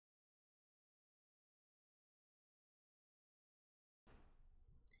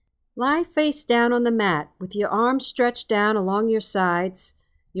Lie face down on the mat with your arms stretched down along your sides,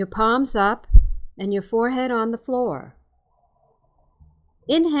 your palms up, and your forehead on the floor.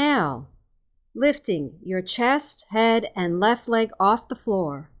 Inhale, lifting your chest, head, and left leg off the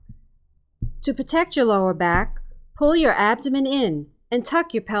floor. To protect your lower back, pull your abdomen in and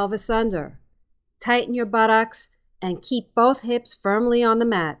tuck your pelvis under. Tighten your buttocks and keep both hips firmly on the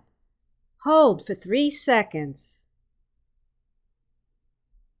mat. Hold for 3 seconds.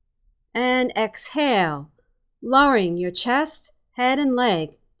 And exhale, lowering your chest, head, and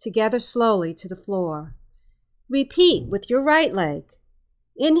leg together slowly to the floor. Repeat with your right leg.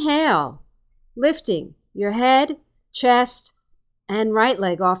 Inhale, lifting your head, chest, and right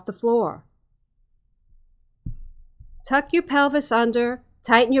leg off the floor. Tuck your pelvis under,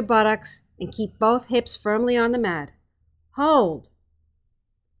 tighten your buttocks, and keep both hips firmly on the mat. Hold.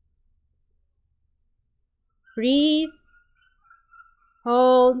 Breathe,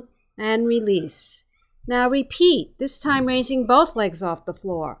 hold, and release. Now repeat, this time raising both legs off the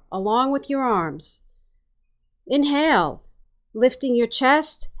floor, along with your arms. Inhale, lifting your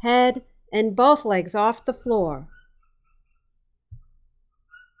chest, head, and both legs off the floor.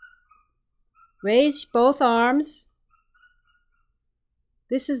 Raise both arms.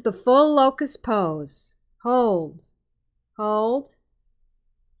 This is the full locust pose. Hold, hold,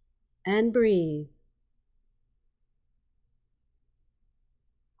 and breathe.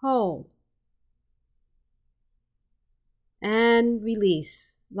 Hold. And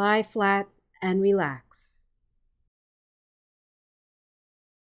release. Lie flat and relax.